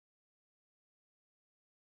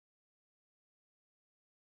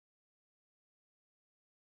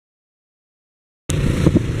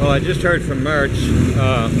Well, I just heard from Mertz.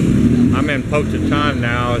 I'm in Pototan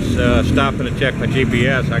now. I was stopping to check my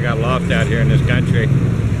GPS. I got lost out here in this country.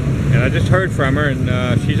 And I just heard from her,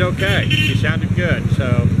 and she's okay. She sounded good.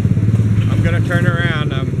 So I'm going to turn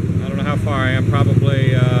around. I don't know how far I am, probably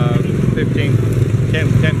 10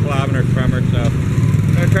 kilometers from her. So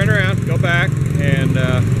I'm going to turn around, go back, and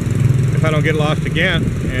if I don't get lost again,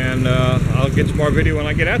 and I'll get some more video when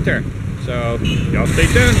I get out there. So y'all stay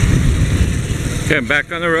tuned. Okay, I'm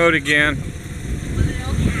back on the road again.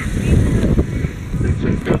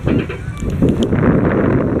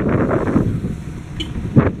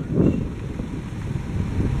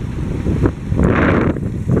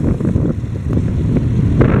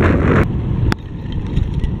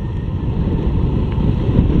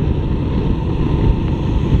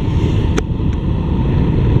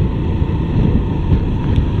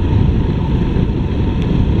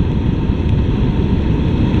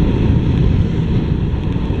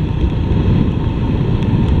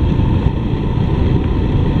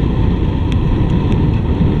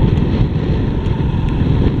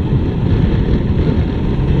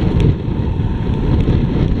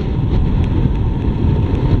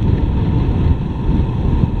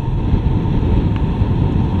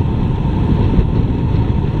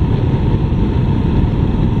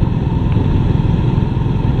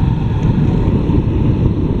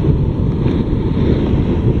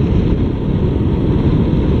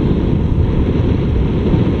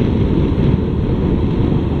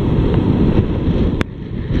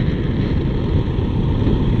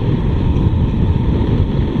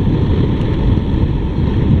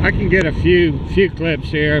 Get a few clips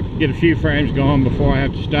here, get a few frames going before I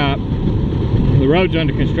have to stop. The road's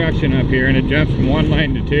under construction up here, and it jumps from one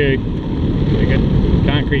lane to two. They got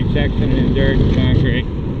concrete section and dirt and concrete.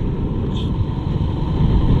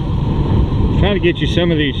 Try to get you some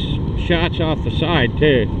of these shots off the side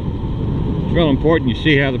too. It's real important you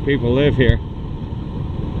see how the people live here.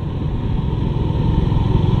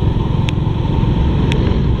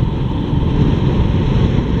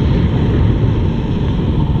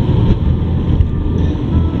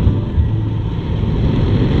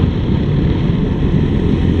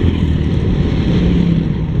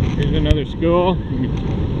 School. You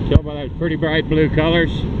can tell by those pretty bright blue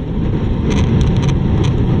colors.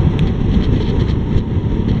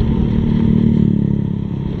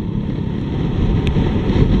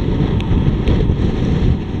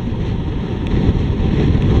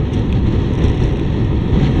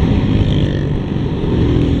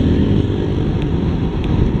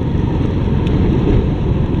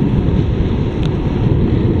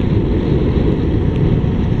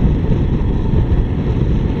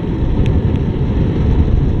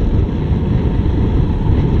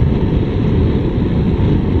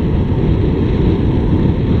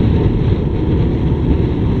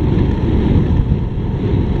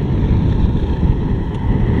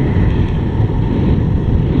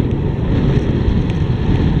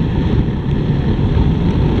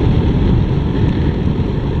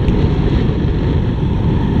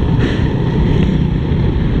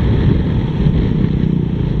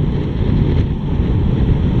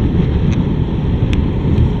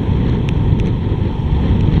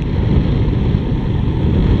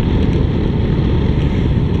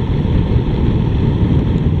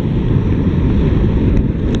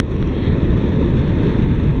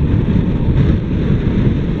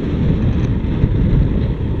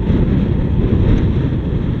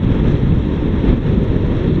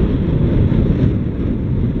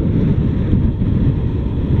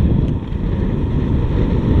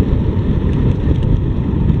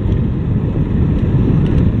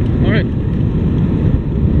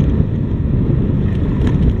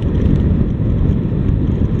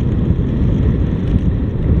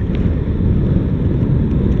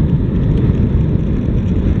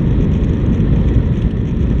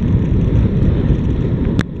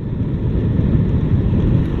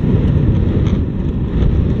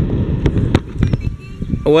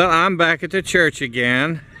 Well, I'm back at the church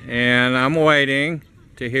again, and I'm waiting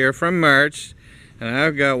to hear from Mertz. And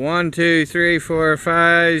I've got 1, 2, 3, 4,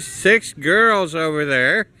 5, 6 girls over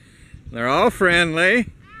there. They're all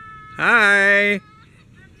friendly. Hi.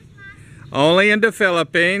 Only in the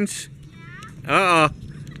Philippines. Uh-oh.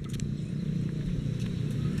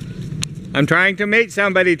 I'm trying to meet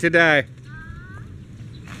somebody today.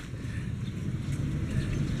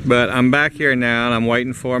 But I'm back here now, and I'm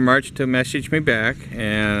waiting for Mertz to message me back,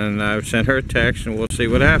 and I've sent her a text, and we'll see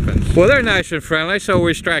what happens. Well, they're nice and friendly, so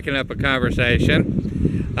we're striking up a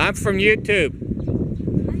conversation. I'm from YouTube.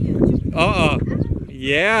 Uh-oh.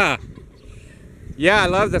 Yeah. Yeah, I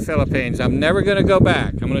love the Philippines. I'm never going to go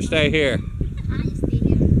back. I'm going to stay here.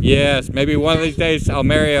 Yes, maybe one of these days I'll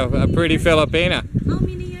marry a pretty Filipina. How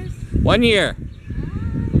many years? 1 year.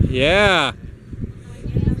 Yeah.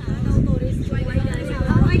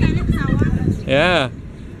 Yeah.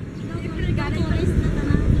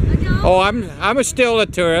 Oh, I'm still a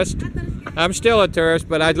tourist. I'm still a tourist,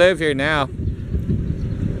 but I live here now.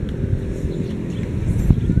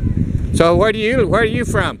 So where are you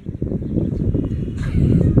from?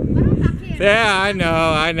 Yeah, I know,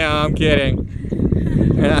 I'm kidding.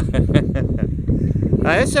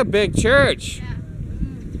 It's a big church.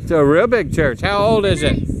 It's a real big church. How old is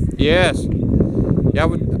it? Yes. Yeah.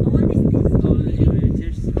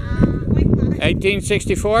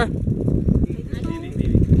 1864?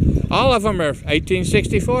 All of them are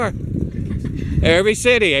 1864. Every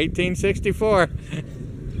city, 1864.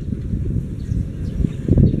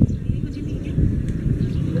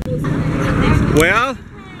 Well,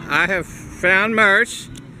 I have found Merce.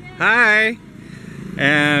 Hi.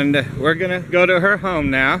 And we're gonna go to her home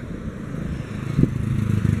now.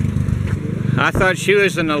 I thought she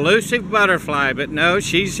was an elusive butterfly, but no,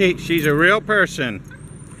 she's a real person.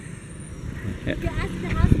 Did you ask the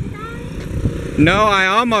hospital? No, I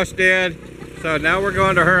almost did. So now we're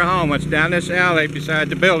going to her home. It's down this alley beside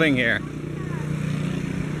the building here.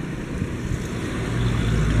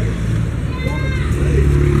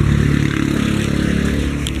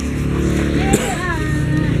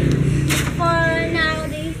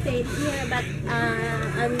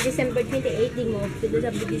 On December 28, they moved to the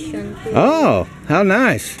subdivision. Oh, how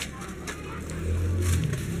nice.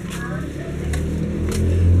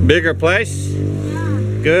 Bigger place? Yeah.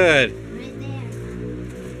 Good. Right there.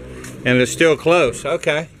 And it's still close.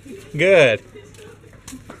 Okay, good.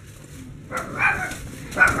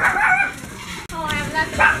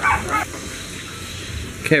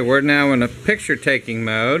 Okay, we're now in a picture taking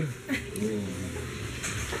mode.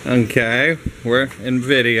 Okay, we're in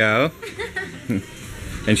video.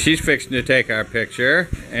 And she's fixing to take our picture.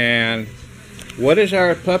 And what is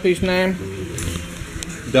our puppy's name?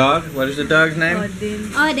 Dog? What is the dog's name?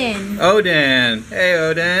 Odin. Odin. Hey,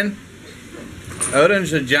 Odin.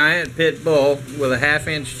 Odin's a giant pit bull with a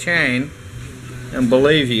 1/2-inch chain. And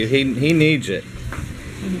believe you, he needs it.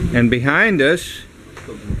 And behind us,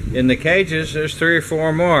 in the cages, there's 3 or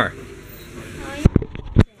 4 more.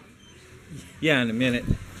 Yeah, in a minute.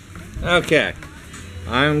 Okay.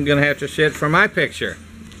 I'm going to have to sit for my picture.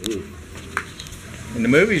 And the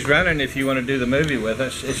movie's running if you want to do the movie with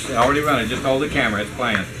us. It's already running. Just hold the camera. It's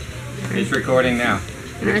playing. It's recording now.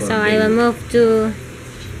 So I will move to...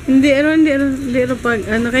 Hindi pag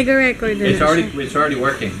naka-record. It's already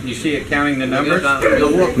working. You see it counting the numbers?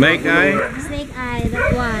 Make eye. Snake eye,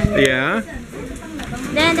 that one. Yeah.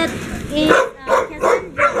 Then that is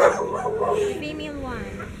Cassandra, female one.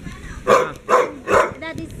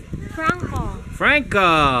 That is Franco.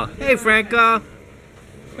 Franco. Hey, Franco.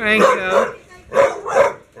 Franco.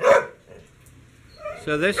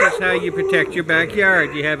 So this is how you protect your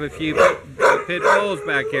backyard. You have a few pit bulls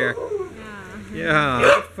back here.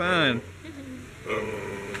 Yeah, it's fun.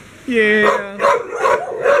 Yeah.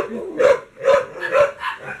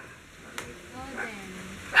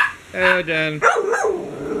 Odin.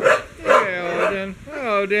 Yeah, Odin.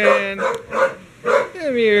 Odin.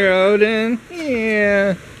 Come here, Odin.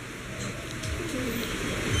 Yeah.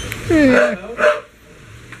 Yeah.